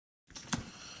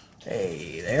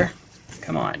Hey there.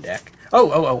 Come on, deck.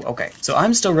 Oh, okay. So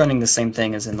I'm still running the same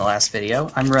thing as in the last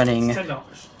video. I'm running $10.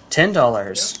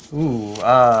 $10. Yep. Ooh,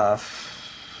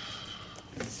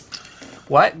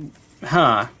 what?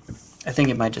 Huh. I think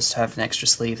it might just have an extra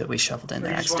sleeve that we shuffled in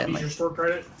there accidentally. Your store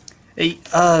credit?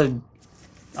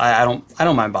 I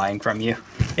don't mind buying from you.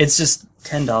 It's just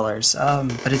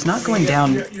 $10. But it's not going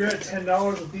down. You're at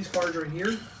 $10 with these cards right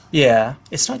here. Yeah,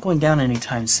 it's not going down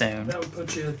anytime soon. That would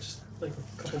put you just like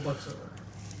a couple bucks over.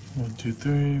 1, 2,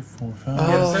 3, 4, 5. Oh.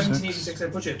 Yeah, 1786.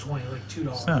 That puts you at 20, like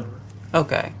 $2 over.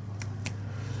 Okay.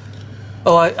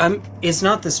 Oh, it's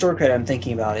not the store credit I'm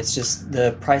thinking about. It's just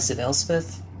the price of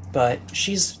Elspeth. But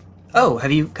she's. Oh,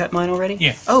 have you cut mine already?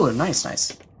 Yeah. Oh, nice.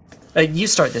 You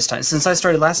start this time. Since I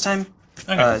started last time,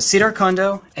 Okay. Sidar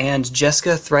Kondo and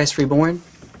Jeska, Thrice Reborn.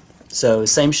 So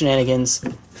same shenanigans.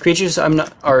 Creatures are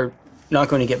not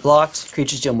going to get blocked.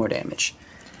 Creatures deal more damage.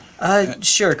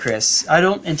 Sure, Chris. I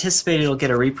don't anticipate it'll get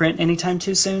a reprint anytime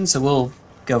too soon, so we'll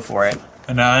go for it.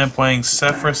 And now I am playing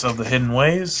Sefris of the Hidden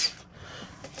Ways.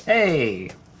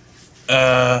 Hey.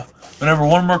 Whenever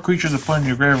one more creature is put in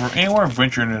your grave or anywhere,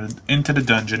 venture into the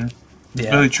dungeon. This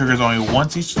ability triggers only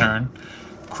once each turn.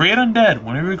 Create Undead.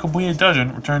 Whenever you complete a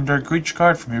dungeon, return a creature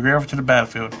card from your grave to the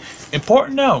battlefield.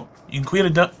 Important note: you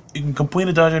can complete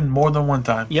a dungeon more than one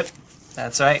time. Yep,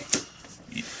 that's right.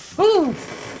 Woo!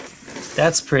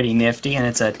 That's pretty nifty, and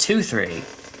it's a 2/3.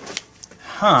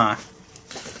 Huh.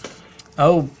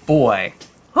 Oh boy.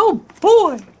 Oh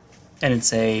boy! And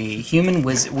it's a human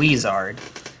wizard.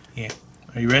 Yeah.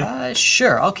 Are you ready?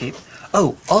 Sure, I'll keep.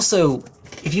 Oh, also,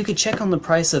 if you could check on the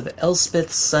price of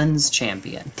Elspeth's Son's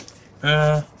Champion.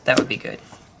 That would be good.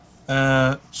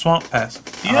 Swamp Pass.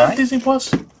 Do you have Disney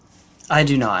Plus? I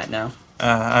do not, no.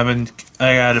 I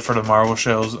got it for the Marvel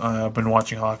shows. I've been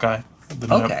watching Hawkeye.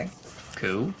 Okay.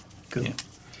 Cool. Yeah.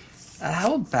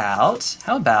 How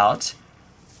about,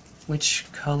 which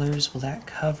colors will that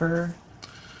cover?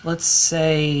 Let's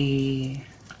say,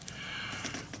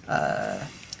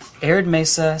 Arid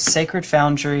Mesa, Sacred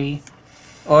Foundry,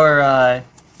 or,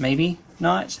 maybe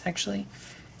not, actually.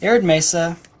 Arid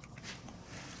Mesa,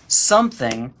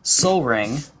 something, Soul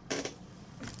Ring.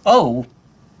 Oh,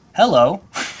 hello.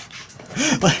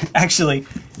 Actually,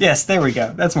 yes, there we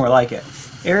go. That's more like it.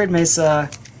 Arid Mesa,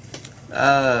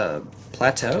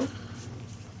 Plateau?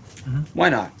 Mm-hmm. Why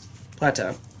not?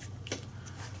 Plateau.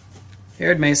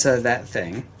 Arid Mesa, that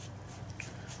thing.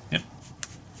 Yep.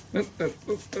 Oop.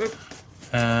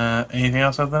 Anything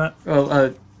else other than that?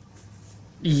 Well,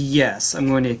 yes, I'm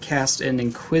going to cast an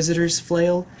Inquisitor's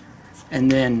Flail, and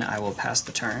then I will pass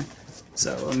the turn.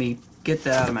 So let me get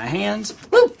that out of my hand.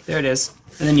 Woo! There it is.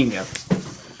 And then you can go.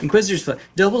 Inquisitor's Flail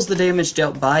doubles the damage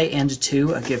dealt by and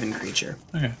to a given creature.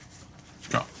 Okay.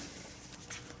 Draw.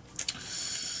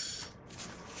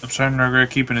 I'm starting to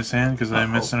regret keeping his hand because I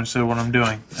misunderstood what I'm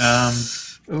doing.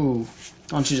 Ooh.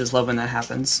 Don't you just love when that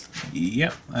happens?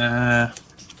 Yep.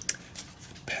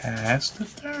 Pass the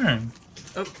turn.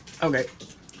 Oh, okay.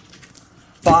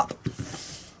 Bop.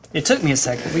 It took me a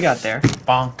second. We got there.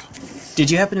 Bonk.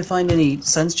 Did you happen to find any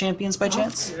Suns Champions by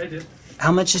chance? Yeah, I did.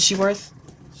 How much is she worth?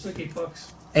 It's like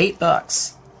 $8.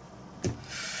 $8.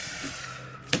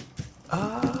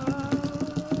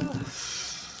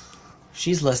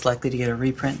 She's less likely to get a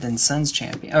reprint than Suns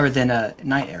Champion, or than a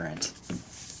Knight Errant.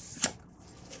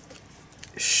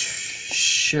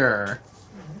 Sure.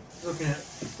 Looking at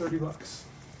 $30.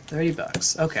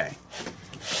 $30. Okay.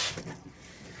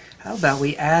 How about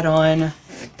we add on?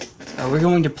 We're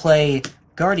going to play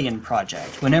Guardian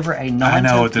Project. Whenever a non. I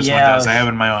know what this one does. I have it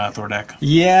in my Athor deck.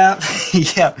 Yeah.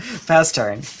 Yeah. Fast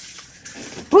turn.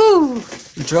 Woo!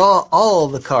 Draw all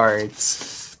the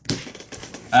cards.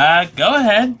 Go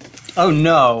ahead. Oh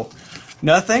no.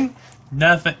 Nothing?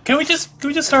 Nothing. Can we just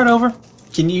start over?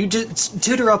 Can you just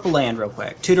tutor up a land real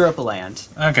quick? Tutor up a land.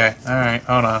 Okay. All right.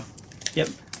 Hold on. Yep.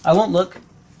 I won't look.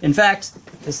 In fact,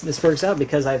 this works out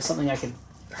because I have something I can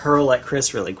hurl at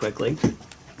Chris really quickly.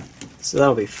 So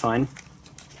that'll be fun.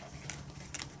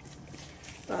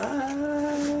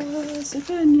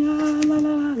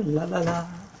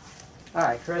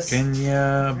 Alright, Chris.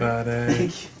 Kenya,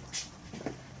 buddy.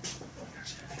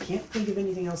 I can't think of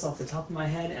anything else off the top of my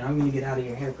head, and I'm going to get out of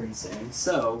your hair pretty soon.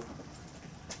 So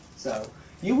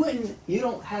you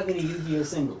don't have any Yu-Gi-Oh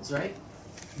singles, right?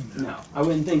 No, I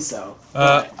wouldn't think so.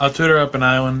 I'll tutor up an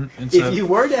island instead. If you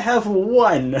were to have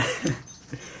one,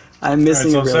 I'm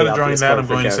missing All right, so a really instead of drawing obvious that, card I'm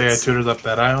for going to say I goats. tutored up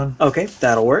that island. Okay,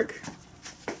 that'll work.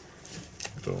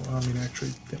 So allow me to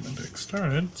actually get my deck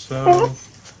started. So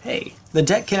Hey, the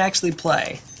deck can actually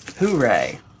play.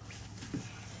 Hooray!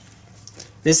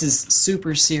 This is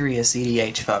super serious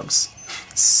EDH, folks.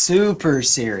 Super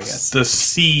serious. The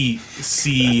C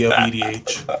of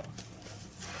EDH.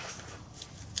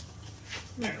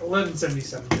 Yeah,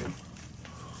 1177.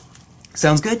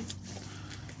 Sounds good.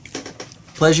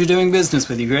 Pleasure doing business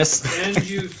with you, Chris. And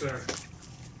you, sir.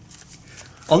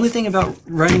 Only thing about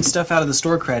running stuff out of the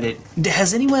store credit,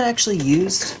 has anyone actually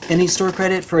used any store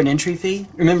credit for an entry fee?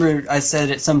 Remember I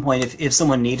said at some point if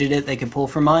someone needed it, they could pull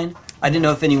from mine? I didn't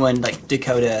know if anyone, like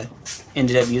Dakota,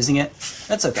 ended up using it.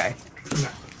 That's okay. No.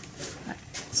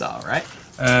 It's alright.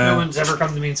 No one's ever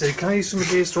come to me and said, "Can I use some of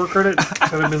Jay's store credit?"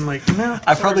 So I've been like, "No."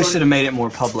 I probably should have made it more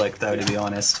public, though, to be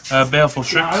honest. Baleful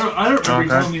Ships. Yeah, I don't remember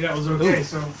you Okay. telling me that was okay. Ooh.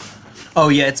 So Oh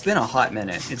yeah, it's been a hot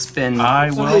minute. It's been...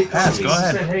 I will pass. Go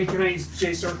Said, ahead. "Hey, can I use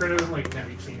Jay's store credit?" I'm like, "No,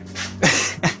 you can't."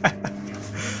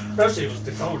 Especially if it was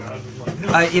Dakota. I was like,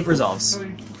 "No." it resolves.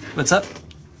 What's up?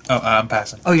 Oh, I'm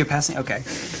passing. Oh, you're passing? Okay.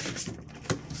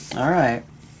 Alright.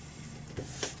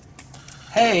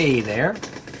 Hey there.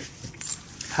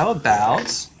 How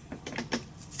about...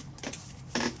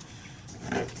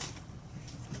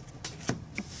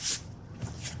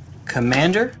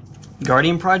 Commander?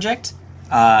 Guardian Project?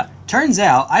 Turns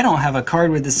out I don't have a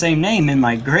card with the same name in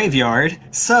my graveyard,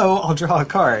 so I'll draw a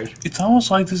card. It's almost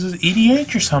like this is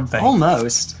EDH or something.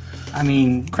 Almost. I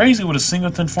mean, Crazy what a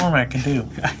singleton format can do.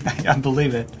 I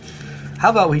believe it. How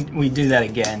about we do that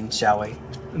again, shall we?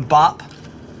 Bop.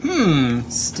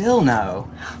 Still no.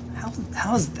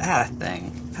 How is that a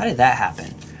thing? How did that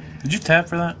happen? Did you tap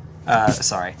for that?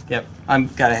 Sorry. Yep.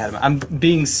 Got ahead of me. I'm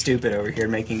being stupid over here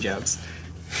making jokes.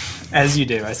 As you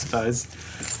do, I suppose.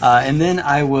 And then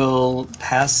I will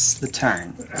pass the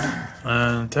turn.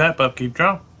 Tap, upkeep,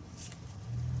 draw.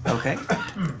 Okay.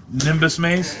 Nimbus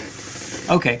Maze.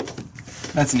 Okay.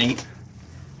 That's neat.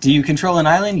 Do you control an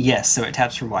island? Yes, so it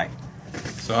taps for white.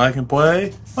 So I can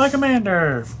play my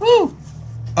commander. Woo!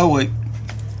 Oh, wait.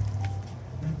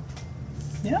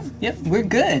 Yep, we're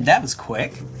good. That was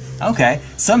quick. Okay.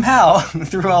 Somehow,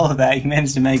 through all of that, you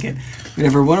managed to make it.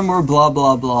 Whatever, one or more blah,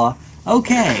 blah, blah.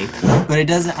 Okay. But it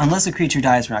doesn't... Unless a creature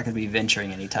dies, we're not going to be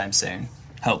venturing anytime soon.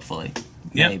 Hopefully.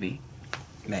 Yep. Maybe.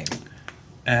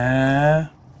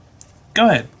 Go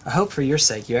ahead. I hope for your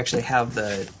sake you actually have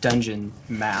the dungeon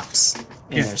maps in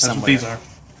there That's somewhere. what these are.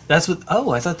 That's what... Oh,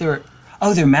 I thought they were...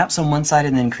 Oh, they're maps on one side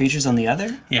and then creatures on the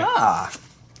other? Yeah. Ah.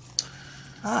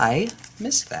 I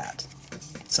missed that.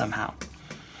 Somehow.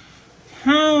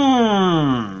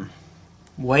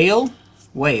 Whale.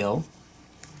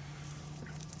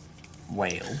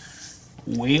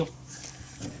 Yup.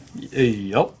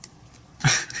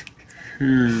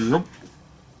 Yup.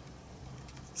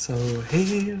 So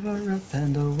heave her up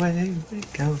and away we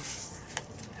go.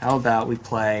 How about we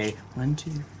play 1,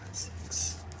 2,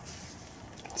 6,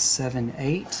 7,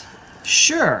 8?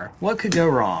 Sure. What could go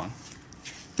wrong?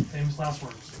 Famous last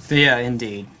words. Yeah,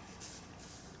 indeed.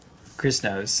 Chris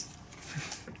knows.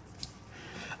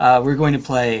 We're going to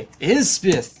play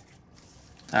Ispith.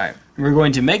 Alright. We're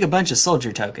going to make a bunch of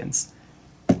soldier tokens.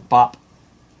 Bop.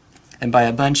 And by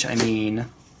a bunch, I mean...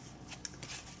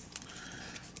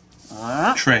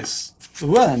 Trace.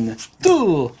 1,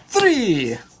 2,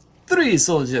 3! 3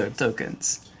 soldier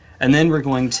tokens. And then we're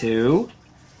going to...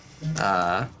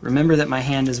 remember that my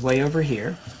hand is way over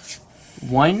here.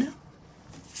 1,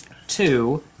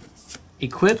 2...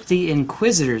 Equip the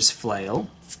Inquisitor's Flail.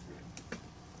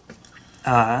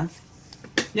 Yep.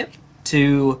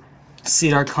 To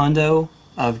Sidar Kondo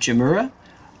of Jamuraa.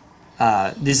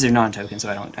 These are non-tokens, so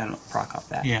I don't proc off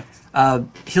that. Yeah.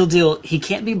 He'll deal... He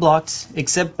can't be blocked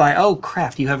except by... Oh,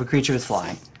 crap, you have a creature with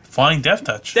flying. Flying Death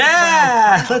Touch.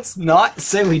 Ah! Let's not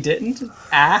say we didn't.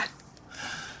 Ah.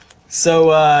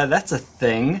 So, that's a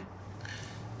thing.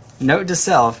 Note to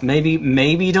self,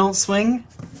 maybe don't swing?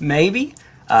 Maybe?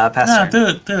 Pass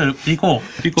turn. Do it. Be cool,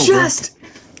 Just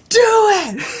do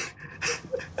it!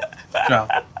 bro.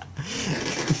 Draw.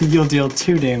 You'll deal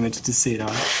 2 damage to Sidar,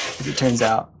 as it turns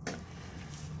out.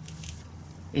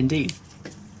 Indeed.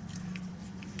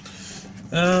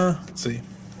 Let's see.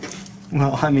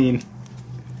 Well, I mean,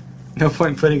 no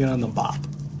point putting it on the bop.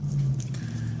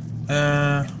 Do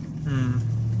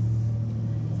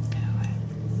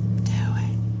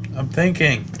it. I'm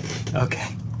thinking.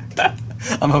 Okay.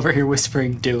 I'm over here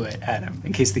whispering "do it" at him,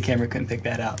 in case the camera couldn't pick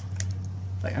that out.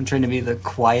 Like, I'm trying to be the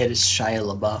quietest Shia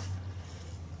LaBeouf.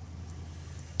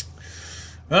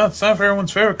 Well, it's time for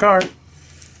everyone's favorite card.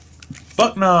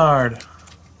 Bucknard.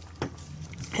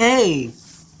 Hey!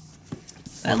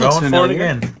 That We're looks going for it familiar.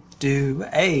 again. Do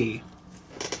a.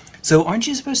 So aren't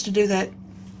you supposed to do that?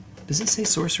 Does it say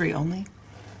sorcery only?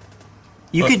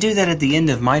 You could do that at the end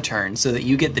of my turn so that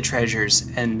you get the treasures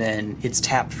and then it's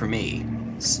tapped for me.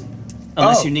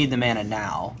 Unless you need the mana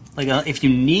now. Like, if you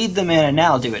need the mana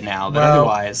now, do it now. But Well,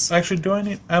 otherwise, actually, do I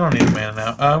need? I don't need a mana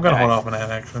now. I'm gonna Okay. hold off on that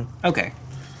actually. okay.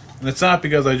 And it's not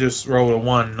because I just rolled a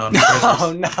 1 on the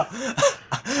Oh no!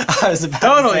 I was about to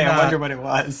Totally say. not. I wonder what it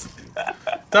was.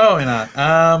 Totally not.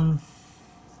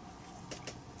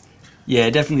 Yeah,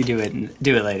 definitely do it.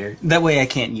 Do it later. That way, I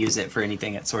can't use it for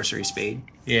anything at sorcery speed.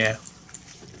 Yeah.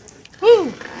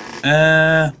 Woo!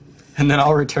 Uh, And then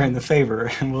I'll return the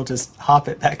favor, and we'll just hop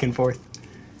it back and forth.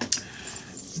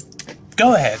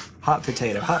 go ahead. Hot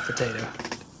potato, hot potato.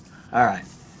 All right.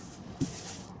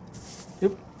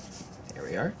 Oop. There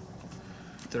we are.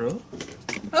 Throw.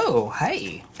 Oh,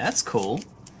 hey, that's cool.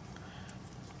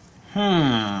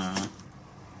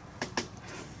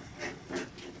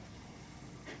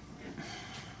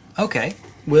 Okay,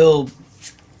 we'll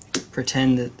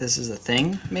pretend that this is a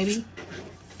thing, maybe?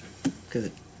 Because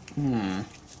it...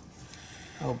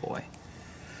 Oh boy.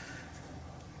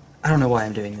 I don't know why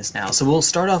I'm doing this now. So we'll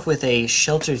start off with a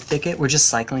Shelter Thicket. We're just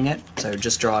cycling it, so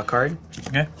just draw a card.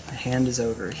 Okay. My hand is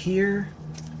over here.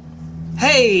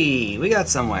 Hey! We got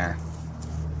somewhere.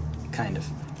 Kind of.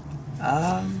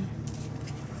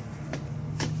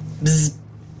 Bzz.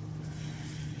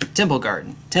 Temple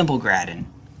Garden. Temple Graden.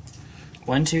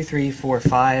 1, 2, 3, 4,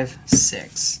 5,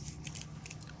 6.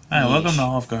 Hi, welcome to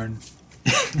Olive Garden.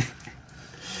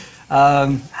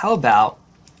 How about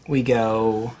we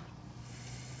go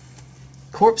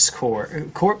Corpse Cur.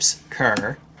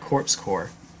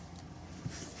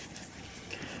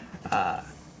 I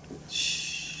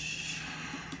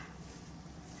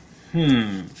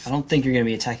don't think you're going to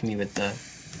be attacking me with the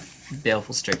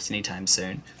Baleful Strix anytime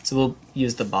soon, so we'll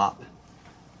use the Bop.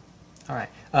 Alright,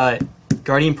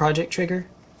 Guardian Project trigger,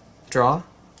 draw.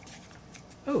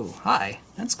 Oh, hi,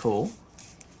 that's cool.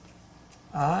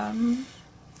 And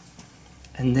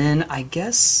then I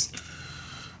guess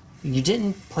you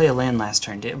didn't play a land last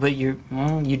turn, but you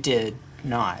did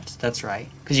not. That's right,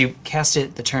 because you cast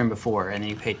it the turn before, and then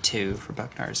you paid 2 for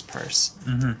Bucknar's Purse.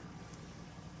 Mm-hmm.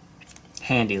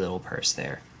 Handy little purse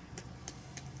there.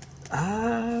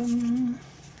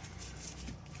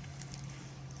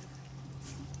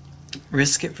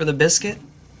 Risk it for the biscuit.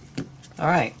 All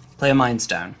right, play a Mind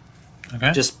Stone.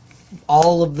 Okay. Just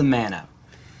all of the mana.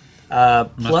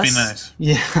 Must Plus, be nice.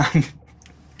 Yeah.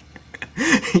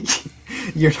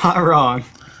 You're not wrong.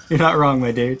 You're not wrong,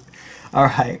 my dude. All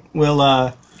right,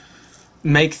 we'll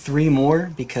make 3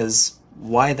 more because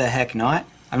why the heck not?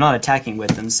 I'm not attacking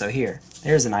with them, so here.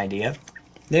 There's an idea.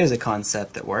 There's a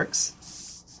concept that works.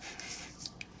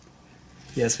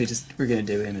 Yes, we're gonna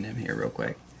do Eminem here real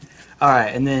quick. All right,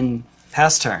 and then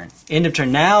pass turn, end of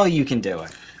turn. Now you can do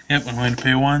it. Yep, I'm going to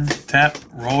pay 1, tap,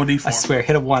 roll a d4. I swear,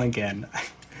 hit a 1 again.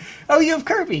 Oh, you have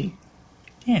Kirby.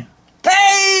 Yeah.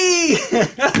 Hey!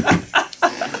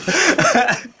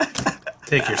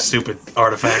 Take your stupid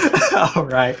artifact. All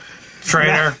right.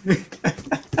 Traitor.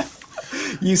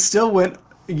 You still went.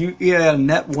 You had a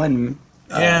net 1.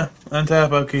 Yeah,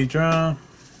 untap, okay, draw.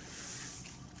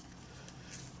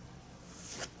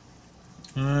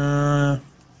 Oh,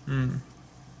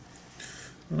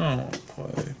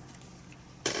 play.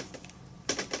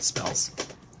 Spells.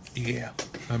 Yeah.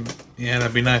 Yeah,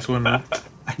 that'd be nice, wouldn't it?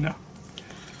 I know.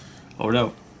 Oh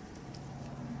no.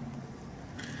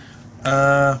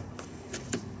 No,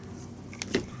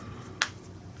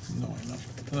 I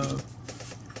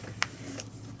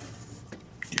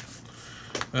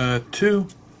know. 2.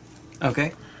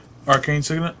 Okay. Arcane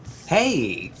Signet.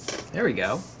 Hey! There we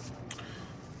go.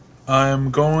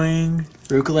 I'm going...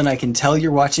 Rukulin, I can tell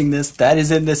you're watching this. That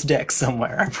is in this deck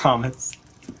somewhere, I promise.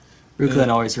 Rukulin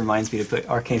always reminds me to put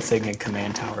Arcane Signet,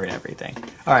 Command Tower, and everything.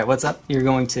 Alright, what's up? You're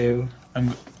going to...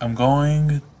 I'm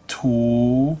going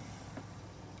to...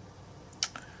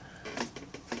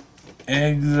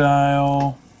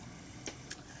 exile...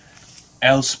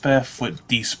 Elspeth with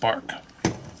D-Spark.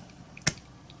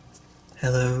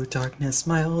 Hello, darkness,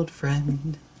 my old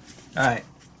friend. Alright.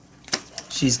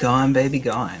 She's gone, baby,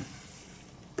 gone.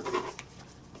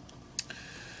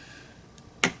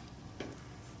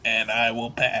 And I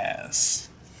will pass.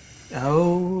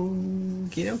 Okie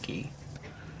dokie.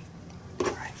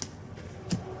 Alright.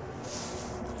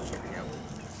 There we go.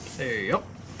 There you go.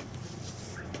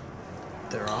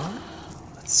 There are...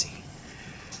 Let's see.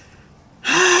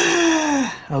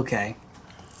 Okay.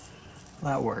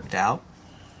 That worked out.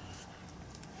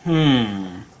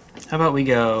 How about we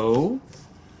go...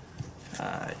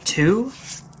 2.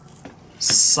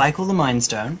 Cycle the Mind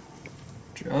Stone.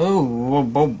 Oh, whoa,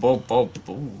 whoa, whoa, whoa,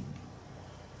 whoa.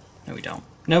 No, we don't.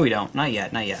 No, we don't. Not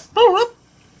yet. Not yet.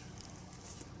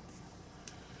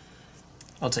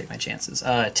 I'll take my chances.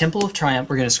 Temple of Triumph.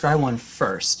 We're going to scry 1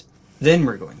 first. Then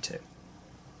we're going to.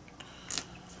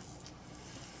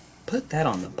 put that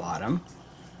on the bottom.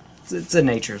 It's a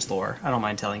nature's lore. I don't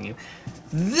mind telling you.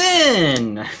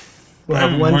 Then we'll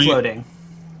have one floating.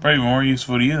 Probably more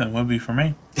useful to you than it would be for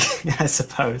me. I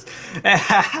suppose.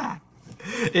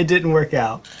 It didn't work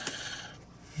out.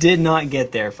 Did not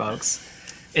get there, folks.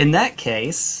 In that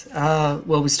case,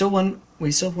 well, we still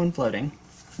have one floating.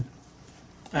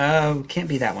 Can't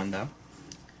be that one though.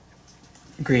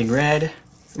 Green, red,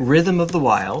 Rhythm of the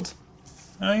Wild.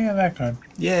 Oh yeah, that card.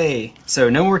 Yay! So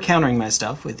no more countering my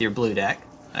stuff with your blue deck.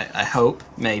 I hope,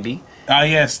 maybe. Ah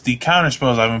yes, the counter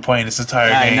spells I've been playing this entire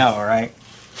game. I know, right?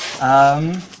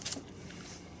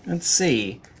 Let's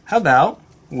see. How about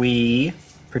we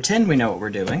pretend we know what we're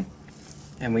doing,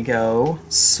 and we go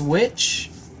switch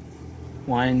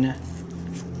 1,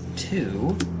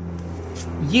 2,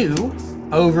 you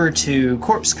over to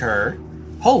Corpse Cur.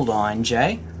 Hold on,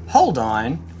 Jay. Hold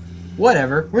on.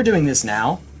 Whatever. We're doing this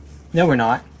now. No, we're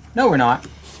not. No, we're not.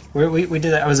 We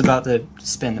did that. I was about to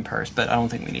spin the purse, but I don't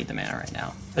think we need the mana right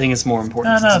now. I think it's more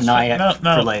important to deny it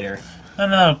for later.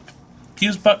 No.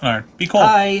 Use Bucknard. Be cool.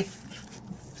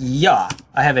 Yeah.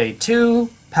 I have a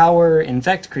 2-power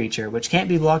Infect creature, which can't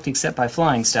be blocked except by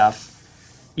flying stuff.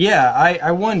 Yeah,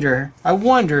 I wondered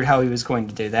how he was going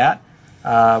to do that.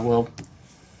 Well,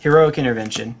 Heroic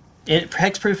Intervention.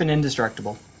 Hexproof and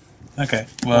Indestructible. Okay,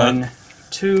 well... 1,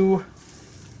 2,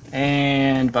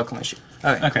 and Buckle my Shoe.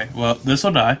 Okay, well, this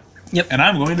will die. Yep. And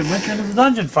I'm going to venture into the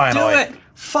dungeon finally. Do it!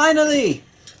 Finally!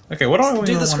 Okay, what do I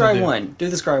do the Scry 1. Do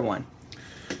the Scry 1.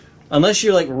 Unless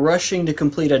you're, like, rushing to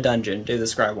complete a dungeon, do the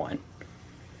Scry 1.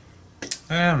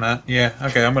 I'm not. Yeah,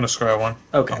 okay, I'm going to Scry 1.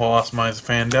 Okay. The Lost Minds of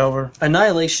Fandelver.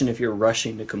 Annihilation if you're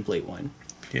rushing to complete one.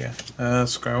 Yeah,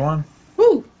 Scry 1.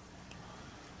 Woo!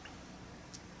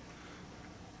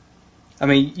 I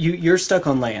mean, you're stuck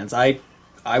on lands. I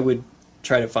would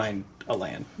try to find a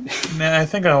land. Nah, I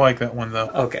think I like that one, though.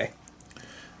 Okay.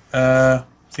 Yeah,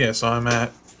 so I'm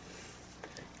at...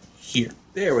 here.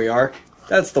 There we are.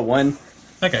 That's the one.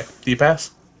 Okay, do you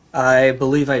pass? I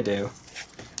believe I do.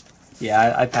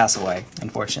 Yeah, I pass away,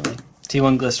 unfortunately.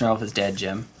 T1 Glistener Elf is dead,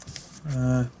 Jim.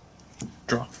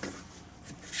 Draw.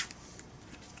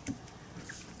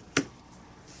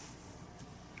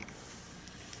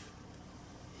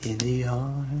 In the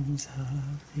arms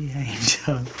of the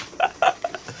angel,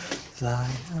 fly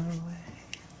away.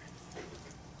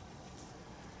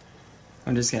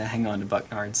 I'm just gonna hang on to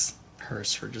Bucknard's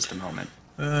purse for just a moment.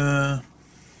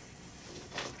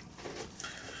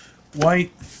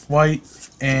 White,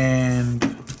 and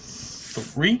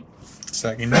 3.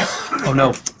 Second. Oh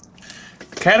no.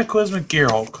 Cataclysmic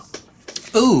Gearhulk.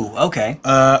 Ooh, okay.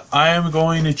 I am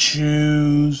going to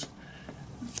choose...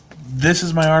 This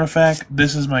is my artifact,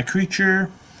 this is my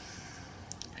creature,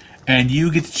 and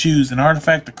you get to choose an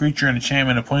artifact, a creature, an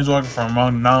enchantment, a planeswalker from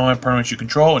among non-land permanents you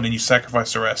control, and then you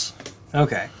sacrifice the rest.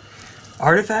 Okay.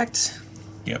 Artifact?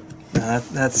 Yep.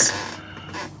 That's...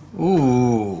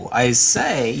 Ooh, I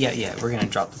say... Yeah, we're gonna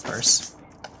drop the purse.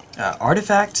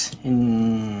 Artifact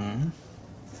in...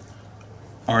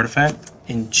 Artifact.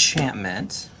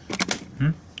 Enchantment.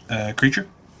 Creature.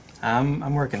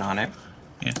 I'm working on it.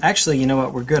 Yeah. Actually, you know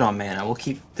what? We're good on mana. We'll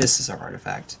keep this as our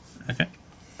artifact. Okay.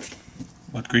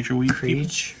 What creature will you keep?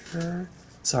 Creature...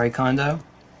 Sorry, Kondo.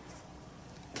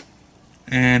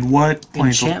 And what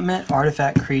Enchantment,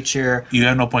 artifact, creature... You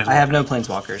have no planeswalkers. I have no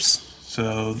planeswalkers.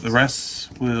 So the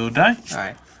rest will die?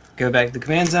 Alright. Go back to the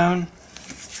command zone.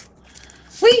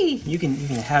 Whee! You can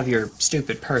have your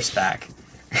stupid purse back.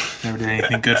 Never did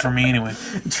anything good for me anyway.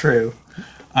 True.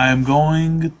 I am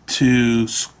going to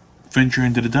venture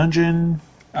into the dungeon.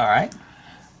 Alright.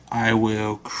 I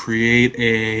will create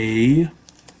a... Do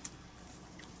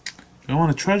I want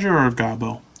a treasure or a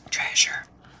gobbo? Treasure.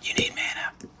 You need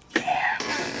mana. Yeah.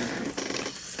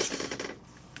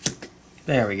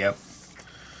 There we go.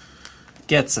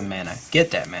 Get some mana.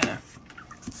 Get that mana.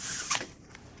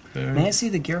 There. May I see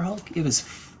the Gearhulk? It was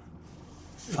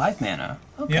 5 mana.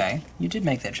 Okay. Yep. You did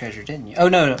make that treasure, didn't you? Oh,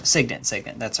 no. Signet.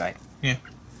 That's right. Yeah.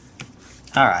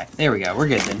 Alright. There we go. We're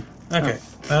good then. Okay.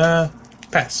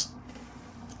 Pass.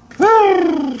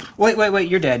 Wait.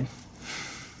 You're dead.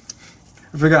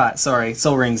 I forgot. Sorry.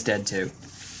 Soul Ring's dead too.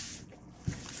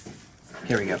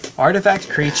 Here we go. Artifact,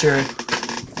 creature.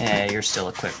 You're still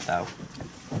equipped though.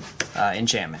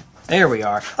 Enchantment. There we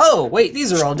are. Oh, wait.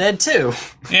 These are all dead too.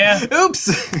 Yeah.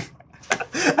 Oops.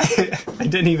 I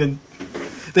didn't even...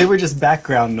 They were just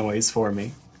background noise for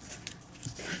me.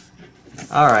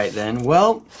 Alright then.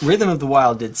 Well, Rhythm of the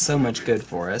Wild did so much good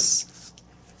for us.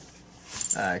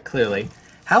 Clearly.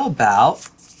 How about...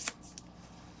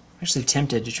 I'm actually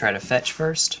tempted to try to fetch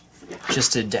first.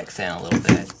 Just to deck thin a little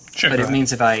bit. Sure. But it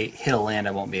means if I hit a land,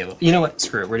 I won't be able... You know what?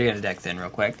 Screw it. We're going to deck thin real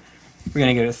quick. We're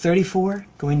going to go to 34,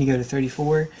 going to go to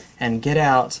 34, and get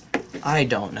out, I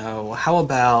don't know, how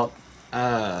about,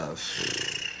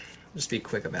 just be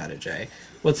quick about it, Jay.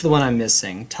 What's the one I'm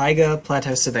missing? Taiga,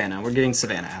 Plateau, Savannah. We're getting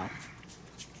Savannah out.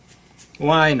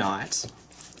 Why not?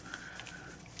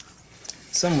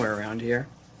 Somewhere around here.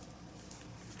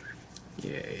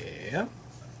 Yep.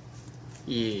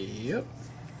 Yep.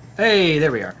 Hey,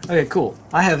 there we are. Okay, cool.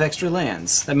 I have extra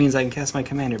lands. That means I can cast my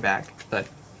commander back, but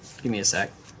give me a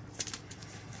sec.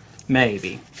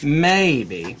 Maybe.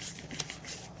 Maybe.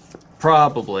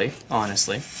 Probably,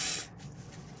 honestly.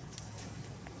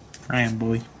 Ryan,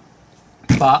 boy.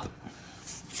 Pop.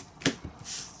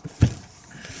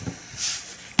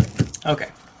 Okay.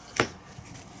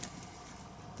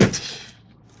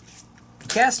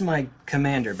 Cast my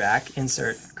commander back.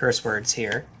 Insert curse words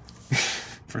here.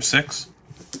 For 6?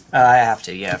 I have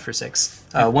to, yeah, for 6.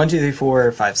 1, 2, 3,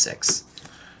 4, 5, 6.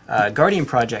 Guardian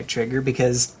Project trigger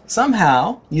because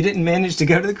somehow you didn't manage to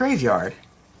go to the graveyard.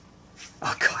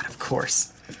 Oh god, of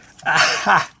course.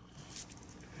 Aha!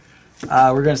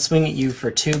 We're going to swing at you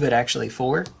for 2, but actually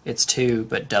 4. It's 2,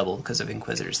 but double because of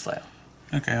Inquisitor's Flail.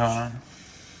 Okay, hold on.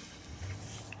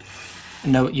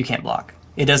 No, you can't block.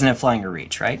 It doesn't have flying or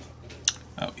reach, right?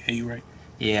 Oh, yeah, you're right.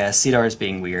 Yeah, Sidar is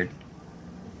being weird.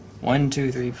 1,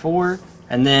 2, 3, 4,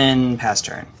 and then pass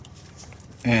turn.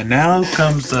 And now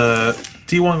comes the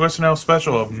T1 Western Elf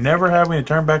special of never having to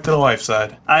turn back to the life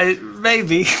side.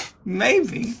 Maybe.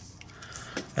 Maybe.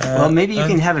 Well, maybe you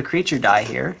can have a creature die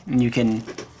here, and you can...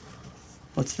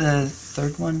 What's the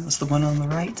third one? What's the one on the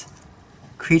right?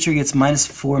 Creature gets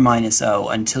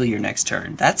 -4/-0 until your next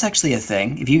turn. That's actually a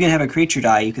thing. If you can have a creature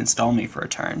die, you can stall me for a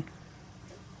turn.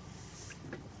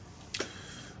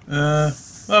 Well,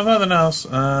 if nothing else,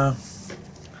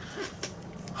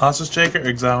 Hostage Taker,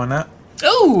 exiling that.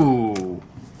 Ooh!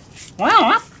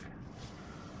 Wow!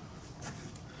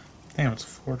 Damn, it's a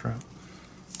 4-drop.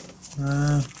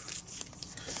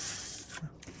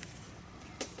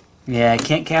 Yeah, I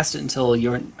can't cast it until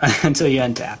you're until you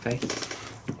untap, eh?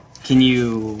 Can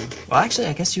you? Well, actually,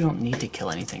 I guess you don't need to kill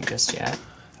anything just yet.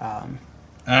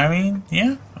 I mean,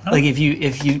 yeah. Like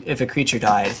if a creature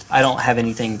died, I don't have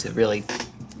anything to really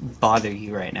bother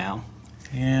you right now.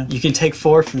 Yeah. You can take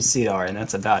 4 from Sidar, and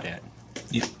that's about it.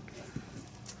 Yep.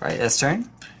 Right, that's turn.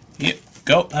 Yep.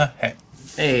 Go ahead.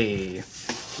 Hey.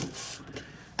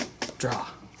 Draw.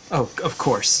 Oh, of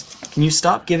course. Can you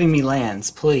stop giving me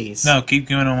lands, please? No, keep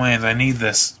giving them lands. I need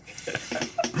this.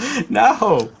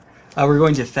 No. We're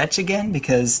going to fetch again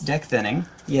because deck thinning.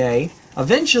 Yay.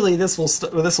 Eventually, this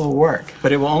will work,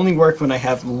 but it will only work when I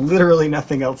have literally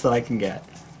nothing else that I can get.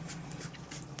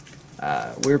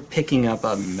 We're picking up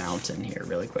a mountain here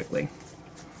really quickly.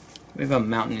 We have a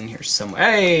mountain in here somewhere.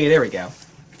 Hey, there we go.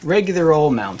 Regular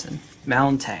old mountain.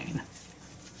 Mountain.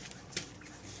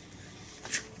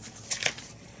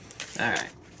 Alright.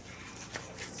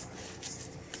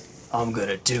 I'm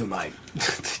gonna do my...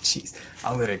 Jeez.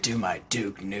 I'm gonna do my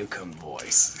Duke Nukem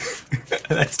voice.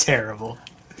 That's terrible.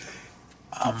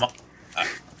 I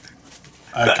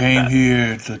came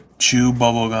here to chew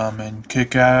bubblegum and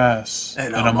kick ass.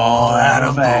 And I'm all out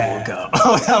of bubblegum.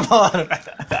 Oh, I'm all out of...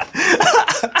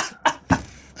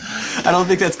 I don't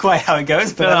think that's quite how it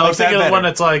goes, but I I was thinking of that the one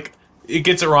better. that's like, it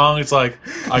gets it wrong. It's like,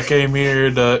 I came here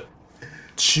to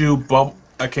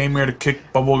I came here to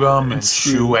kick bubblegum and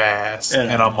chew ass,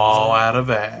 and I'm all out of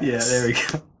ass. Yeah, there we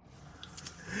go.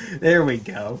 There we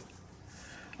go.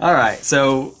 Alright,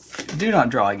 so do not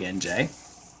draw again, Jay.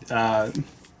 That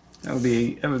would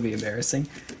be embarrassing.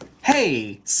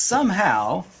 Hey,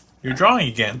 somehow... You're drawing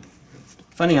again.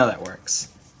 Funny how that works.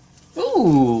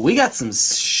 Ooh, we got some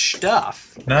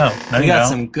stuff. No, We you got don't.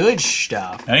 some good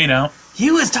stuff. No, you don't.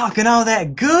 You was talking all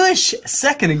that gush a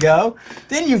second ago,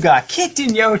 then you got kicked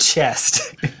in your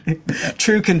chest.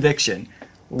 True conviction.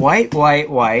 White, white,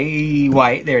 white,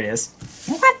 white. There it is.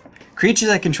 Creatures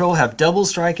I control have double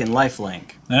strike and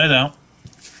lifelink. No, you don't.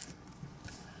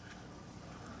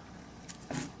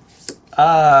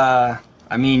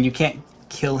 I mean, you can't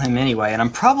kill him anyway, and I'm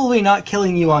probably not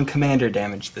killing you on commander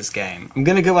damage this game. I'm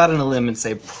gonna go out on a limb and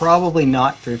say probably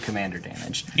not through commander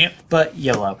damage. Yep. But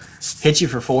YOLO. Hit you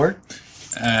for 4.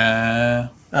 2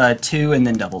 and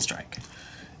then double strike.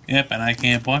 Yep, and I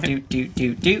can't block it.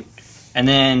 Doot. And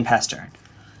then pass turn.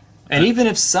 And even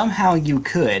if somehow you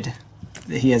could,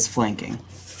 he has flanking.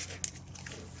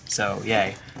 So,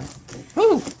 yay.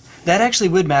 Woo! That actually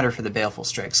would matter for the Baleful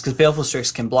Strix, because Baleful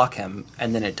Strix can block him,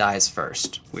 and then it dies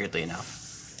first, weirdly enough.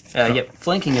 Yep,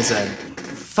 flanking is a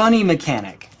funny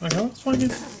mechanic. Okay, what's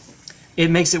flanking? It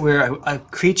makes it where a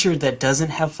creature that doesn't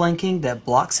have flanking, that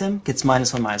blocks him, gets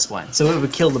 -1/-1. So it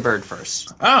would kill the bird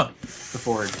first, Oh,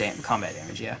 before combat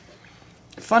damage, yeah.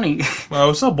 Funny. Well, I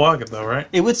would still block it though, right?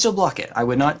 It would still block it. I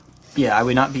would not. Yeah, I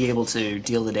would not be able to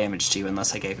deal the damage to you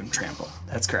unless I gave him trample.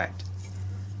 That's correct.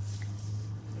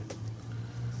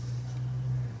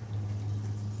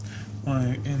 Well,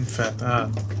 Infect,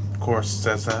 of course,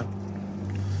 says that.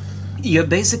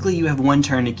 Basically, you have one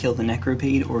turn to kill the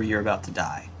Necropede, or you're about to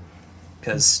die.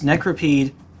 Because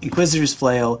Necropede, Inquisitor's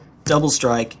Flail, Double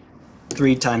Strike,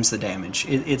 3 times the damage.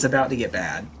 It's about to get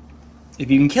bad. If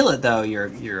you can kill it, though,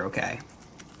 you're okay.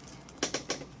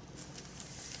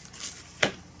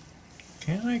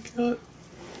 Can I kill it?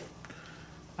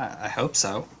 I hope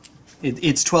so.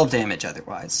 It's 12 damage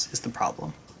otherwise, is the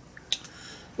problem.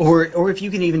 Or if you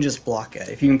can even just block it.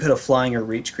 If you can put a flying or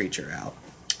reach creature out.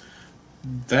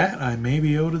 That I may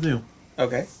be able to do.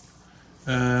 Okay.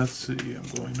 Let's see, I'm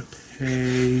going to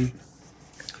pay...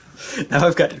 Now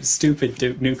I've got stupid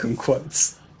Duke Nukem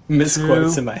quotes.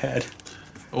 Misquotes in my head.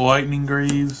 Lightning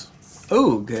Greaves.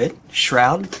 Oh, good.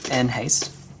 Shroud and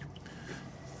Haste.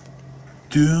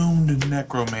 Doomed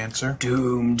Necromancer.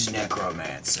 Doomed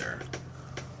Necromancer.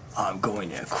 I'm going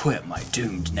to equip my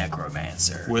Doomed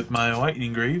Necromancer. With my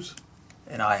Lightning Greaves.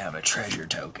 And I have a treasure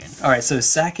token. Alright, so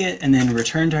sack it and then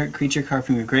return target creature card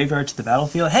from your graveyard to the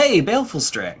battlefield. Hey, Baleful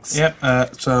Strix!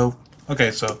 Yep, so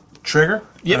trigger.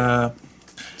 Yep.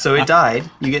 So it died.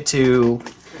 You get to...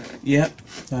 Yep.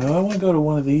 Now I want to go to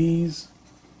one of these.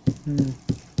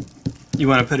 You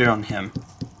want to put it on him.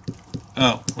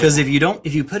 Oh. Because if you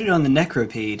put it on the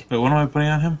Necropede... Wait, what am I putting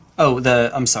on him? Oh,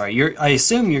 I'm sorry. I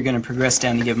assume you're going to progress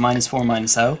down to give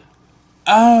 -4/-0.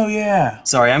 Oh, yeah.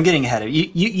 Sorry, I'm getting ahead of you.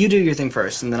 You do your thing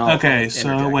first, and then I'll... Okay,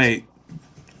 so wait.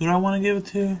 Who do I want to give it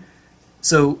to?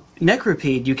 So,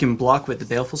 Necropede, you can block with the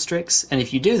Baleful Strix, and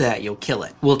if you do that, you'll kill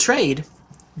it. We'll trade,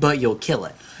 but you'll kill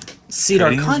it.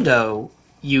 Sidar Kondo,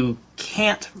 you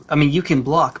can't... I mean, you can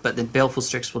block, but the Baleful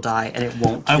Strix will die, and it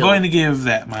won't kill I'm going to give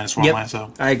that -4/-0.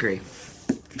 Yep, I agree.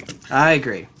 I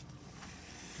agree.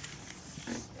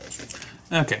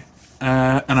 Okay.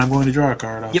 And I'm going to draw a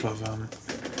card off of...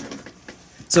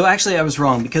 So actually, I was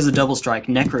wrong. Because of Double Strike,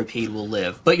 Necropede will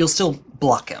live, but you'll still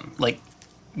block him. Like,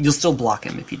 you'll still block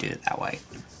him if you do it that way.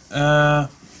 I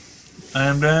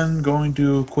am then going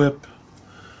to equip...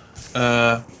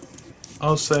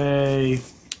 I'll say...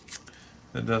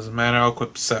 It doesn't matter, I'll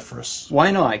equip Sefris.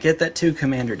 Why not? Get that 2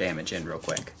 commander damage in real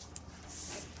quick.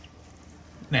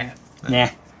 Nah. Nah.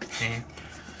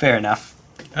 Fair enough.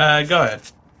 Go ahead.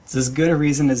 It's as good a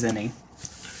reason as any.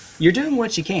 You're doing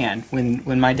what you can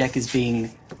when my deck is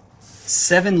being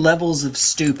 7 levels of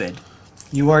stupid.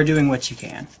 You are doing what you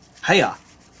can. Hiya!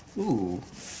 Ooh.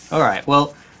 Alright,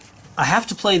 well, I have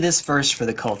to play this first for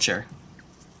the culture.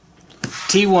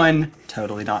 T1,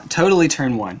 totally not. Totally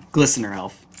turn 1. Glistener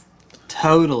Elf.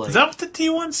 Totally. Is that what the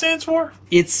T1 stands for?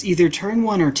 It's either turn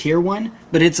 1 or tier 1,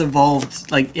 but it's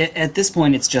evolved. Like, at this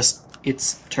point, it's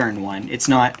turn 1. It's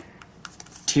not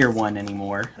tier 1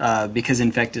 anymore, because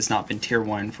Infect has not been tier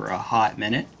 1 for a hot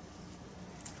minute.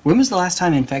 When was the last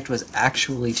time Infect was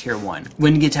actually tier 1?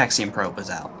 When Gitaxian Probe was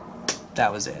out.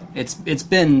 That was it. It's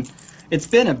been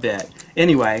a bit.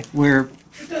 Anyway,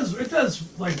 It does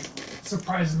like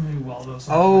surprisingly well though. Sometimes.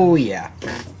 Oh yeah.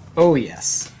 Oh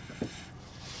yes.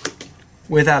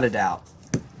 Without a doubt.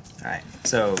 Alright,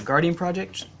 so Guardian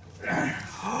Project.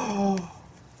 Oh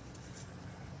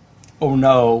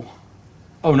no.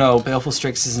 Oh no, Baleful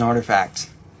Strix is an artifact.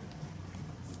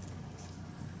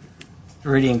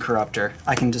 Viridian Corruptor.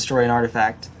 I can destroy an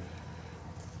artifact.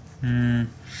 Dun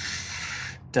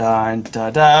dun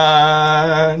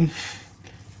dun.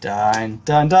 Dun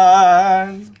dun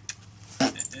dun.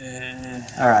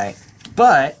 Alright.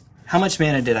 But, how much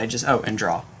mana did I just... Oh, and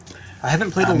draw. I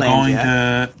haven't played a land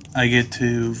yet. I get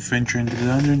to venture into the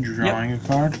dungeon, drawing a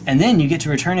card. And then you get to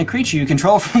return a creature you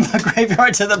control from the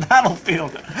graveyard to the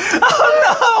battlefield. Oh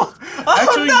no! Oh,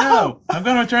 Actually, no! I'm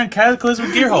going to return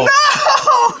Cataclysmic Gearhole.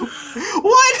 No!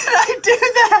 Why did I do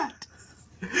that?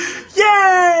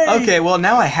 Yay! Okay, well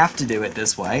now I have to do it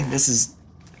this way. This is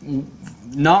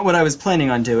not what I was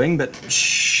planning on doing, but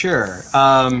sure.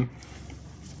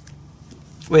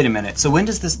 Wait a minute. So when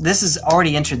does this... This has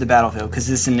already entered the battlefield, because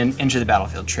this is an enter the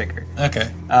battlefield trigger.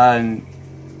 Okay.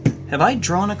 Have I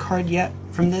drawn a card yet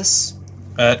from this?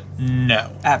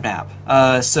 No. App.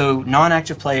 So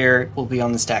non-active player will be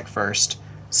on the stack first.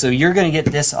 So you're going to get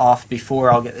this off before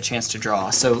I'll get the chance to draw.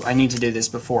 So I need to do this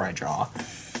before I draw,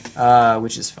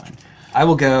 which is fun. I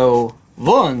will go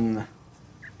 1,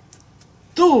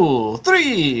 2,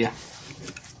 3.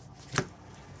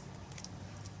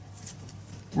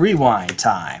 Rewind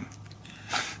time.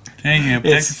 Taking a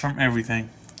protection from everything.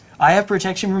 I have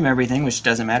protection from everything, which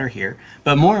doesn't matter here.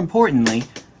 But more importantly,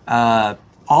 all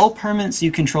permanents you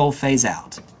control phase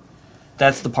out.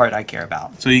 That's the part I care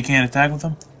about. So you can't attack with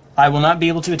them? I will not be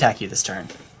able to attack you this turn.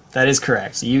 That is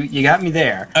correct. So you got me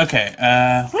there. Okay,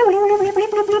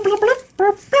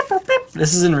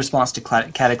 This is in response to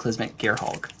Cataclysmic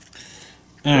Gearhulk.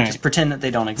 alright. Just pretend that they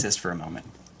don't exist for a moment.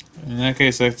 In that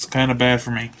case, that's kind of bad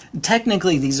for me.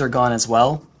 Technically, these are gone as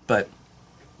well, but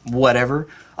whatever.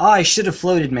 Oh, I should have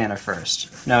floated mana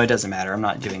first. No, it doesn't matter. I'm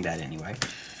not doing that anyway.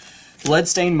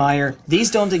 Bloodstained Mire. These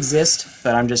don't exist,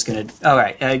 but I'm just going to...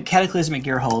 Alright, Cataclysmic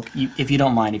Gearhulk, if you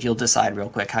don't mind, if you'll decide real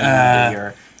quick how you want to do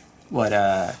your... What,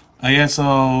 I guess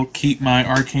I'll keep my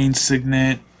Arcane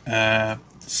Signet,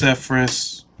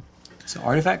 Sefris. So,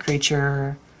 artifact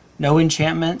creature, no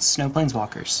enchantments, no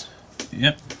planeswalkers.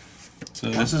 Yep. So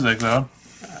this is exiled.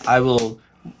 I will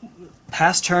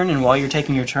pass turn, and while you're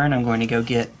taking your turn, I'm going to go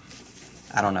get,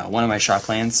 I don't know, one of my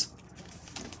Shocklands.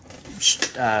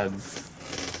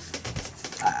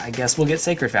 I guess we'll get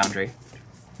Sacred Foundry.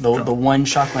 The one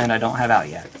Shockland I don't have out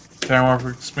yet.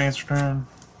 Terramorphic Expanse return.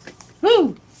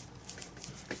 Woo!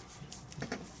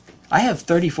 I have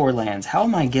 34 lands. How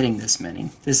am I getting this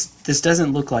many? This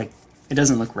doesn't look like... It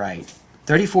doesn't look right.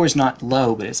 34 is not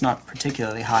low, but it's not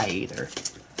particularly high either.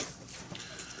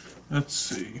 Let's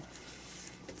see.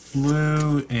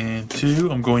 Blue and 2.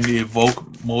 I'm going to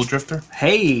evoke Mold Drifter.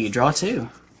 Hey, draw 2.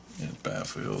 And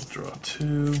battlefield, draw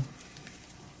 2.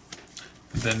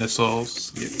 Then this will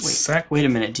get sacked. Wait a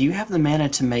minute. Do you have the mana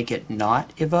to make it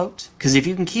not evoked? Because if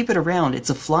you can keep it around, it's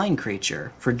a flying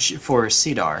creature for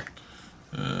Sidar.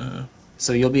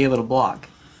 So you'll be able to block.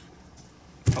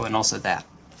 Oh, and also that.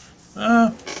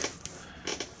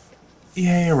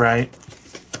 Yeah, you're right.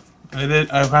 I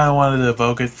kind of wanted to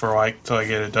evoke it for like till I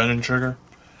get a dungeon trigger.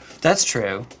 That's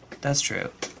true. That's true.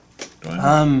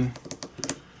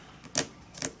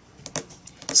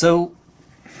 So,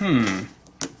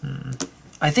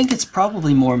 I think it's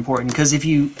probably more important because if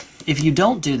you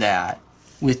don't do that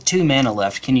with 2 mana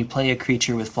left, can you play a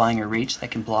creature with flying or reach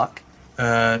that can block?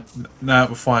 Not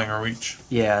with flying or reach.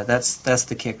 Yeah, that's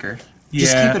the kicker. Yeah.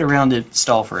 Just keep it around to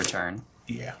stall for a turn.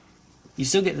 Yeah. You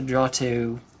still get the draw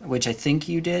 2, which I think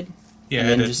you did.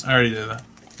 Yeah, I did. I already did that.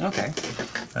 Okay.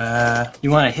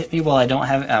 You want to hit me while I don't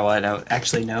have... Oh, I don't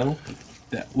actually know.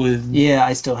 That would... Yeah,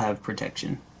 I still have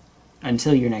protection.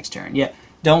 Until your next turn. Yeah,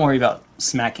 don't worry about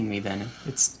smacking me then.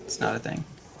 It's not a thing.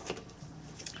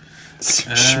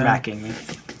 Smacking me.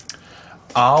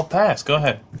 I'll pass. Go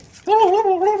ahead.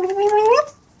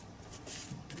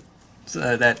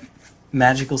 So, that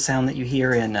magical sound that you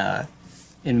hear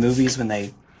in movies when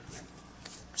they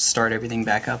start everything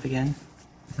back up again.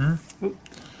 Oop.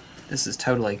 This is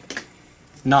totally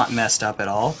not messed up at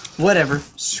all. Whatever.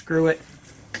 Screw it.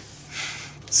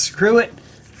 Screw it.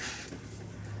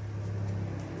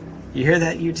 You hear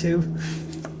that, you two?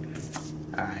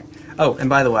 Alright. Oh, and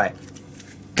by the way,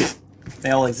 they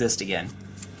all exist again.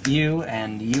 You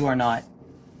and you are not...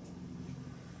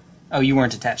 Oh, you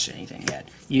weren't attached to anything yet.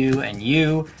 You and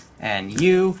you and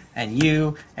you and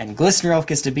you and Glistener Elf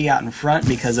gets to be out in front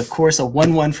because, of course, a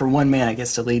 1/1 for 1 mana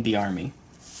gets to lead the army.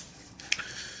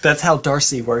 That's how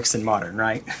Darcy works in Modern,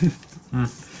 right?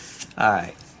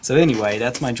 Alright. So anyway,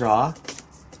 that's my draw.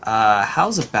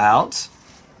 How's about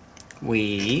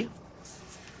we...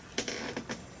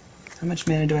 How much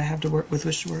mana do I have to work with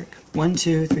which to work? 1,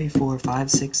 2, 3, 4,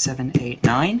 5, 6, 7, 8,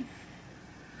 9.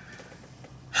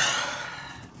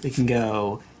 We can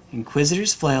go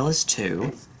Inquisitor's Flail is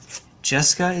 2.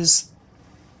 Jeska is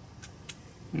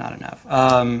not enough.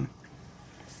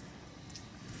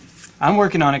 I'm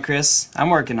working on it, Chris. I'm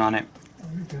working on it. Oh,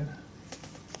 you're good.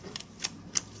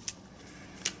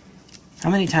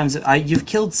 How many times you've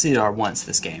killed Sidar once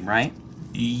this game, right?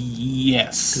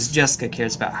 Yes. Because Jeska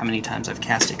cares about how many times I've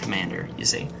casted Commander, you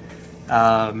see.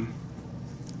 So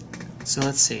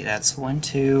let's see, that's 1,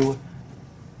 2,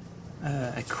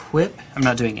 equip. I'm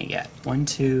not doing it yet. 1,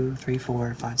 2, 3,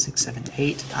 4, 5, 6, 7,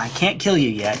 8. I can't kill you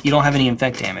yet. You don't have any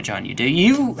infect damage on you, do you?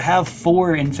 You have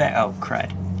 4 infect. Oh,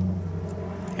 crud.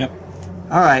 Yep.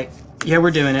 Alright. Yeah,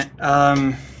 we're doing it.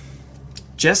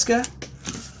 Jeska.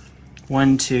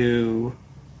 1, 2,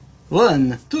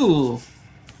 1, 2,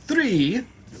 3.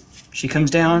 She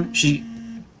comes down.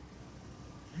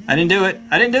 I didn't do it.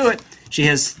 I didn't do it. She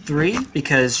has 3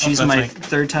 because she's my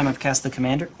 3rd time I've cast the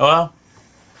Commander. Oh, well.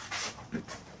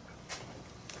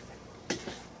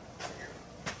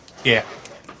 Yeah.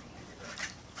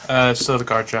 So the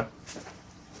card shop.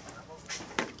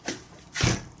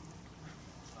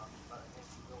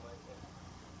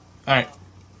 Alright.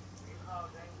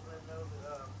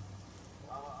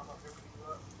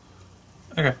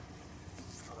 Okay.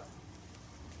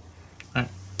 Alright.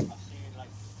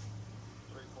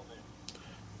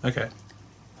 Okay.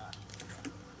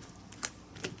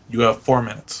 You have 4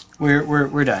 minutes.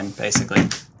 We're done, basically.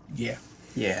 Yeah.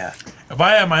 Yeah. If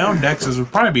I had my own decks, this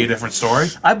would probably be a different story.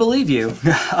 I believe you.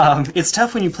 It's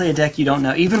tough when you play a deck you don't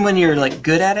know. Even when you're like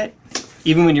good at it,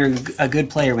 even when you're a good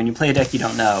player, when you play a deck you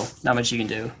don't know, not much you can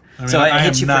do. I mean, so I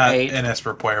hit am you not for 8. an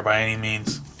Esper player by any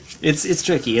means. It's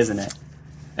tricky, isn't it?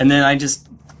 And then I just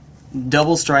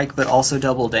double strike, but also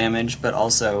double damage, but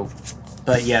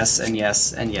yes and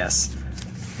yes and yes.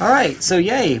 All right, so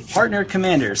yay, partner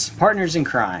commanders, partners in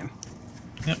crime.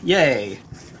 Yep. Yay.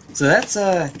 So that's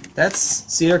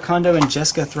Sidar Kondo and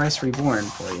Jeska Thrice Reborn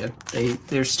for you.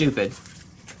 They're stupid.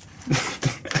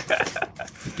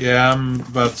 Yeah, I'm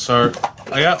about to start.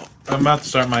 I'm about to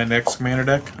start my next commander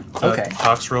deck. Okay.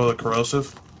 Toxrill the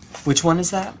Corrosive. Which one is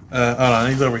that? Hold on,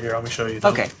 he's over here. Let me show you.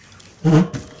 Okay.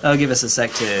 That'll give us a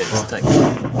sec to like,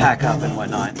 pack up and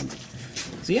whatnot.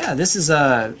 So yeah, this is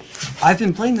I've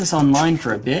been playing this online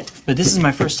for a bit, but this is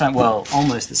my first time. Well,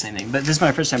 almost the same thing, but this is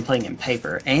my first time playing in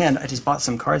paper, and I just bought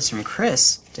some cards from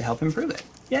Chris to help improve it.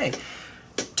 Yay!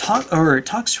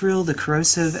 Toxrill the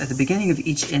Corrosive at the beginning of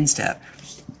each end step.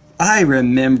 I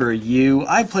remember you.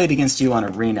 I played against you on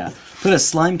Arena. Put a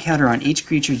slime counter on each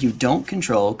creature you don't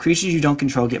control. Creatures you don't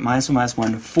control get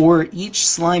 -1/-1 for each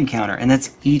slime counter, and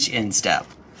that's each end step.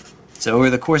 So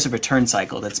over the course of a turn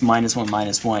cycle, that's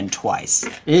 -1/-1 twice.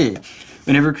 Ew.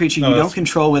 Whenever a creature you don't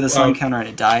control with a slime counter on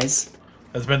it dies.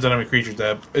 That depends on how many creatures they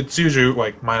have. It's usually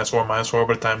like -4/-4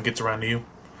 by the time it gets around to you.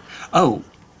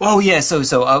 Oh yeah,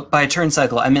 so by a turn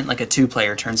cycle, I meant like a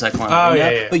 2-player turn cycle on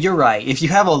Arena. Yeah. But you're right. If you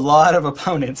have a lot of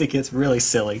opponents, it gets really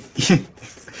silly.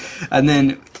 And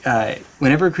then,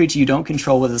 whenever a creature you don't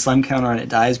control with a slime counter on it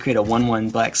dies, create a 1/1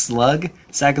 black slug.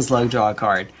 Sack a slug, draw a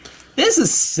card. This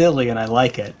is silly, and I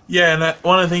like it. Yeah, and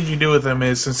one of the things you do with him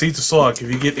is, since he's a slug,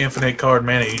 if you get infinite colored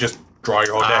mana, you just draw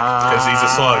your whole deck, because he's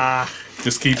a slug.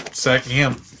 Just keep sacking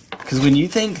him. Because when you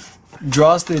think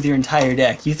draws through your entire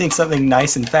deck, you think something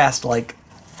nice and fast like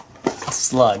a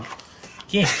slug.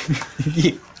 Yeah.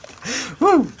 Yeah.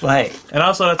 Woo! Right. And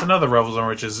also, that's another Revels and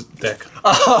Riches deck.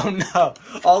 Oh no!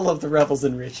 All of the Revels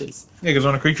and Riches. Yeah, because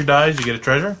when a creature dies, you get a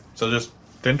treasure. So just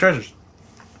 10 treasures.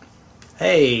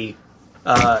 Hey,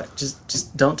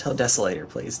 just don't tell Desolator,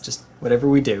 please. Just whatever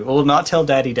we do, we'll not tell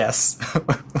Daddy Des.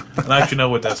 And I actually know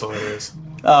what Desolator is.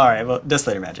 All right, well,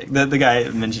 Desolator Magic, the guy I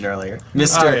mentioned earlier,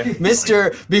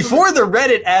 Mister. Before the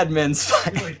Reddit admins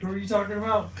find Wait, who are you talking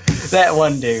about? that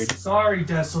one dude. Sorry,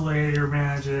 Desolator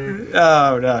Magic.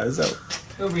 Oh no, so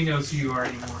Nobody knows who you are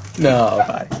anymore. no,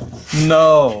 fine.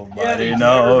 Nobody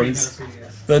knows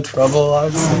the trouble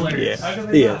I'm in. Hilarious. How Yeah, can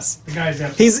they he not? is. The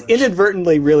guy's He's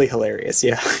inadvertently really hilarious.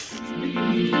 Yeah.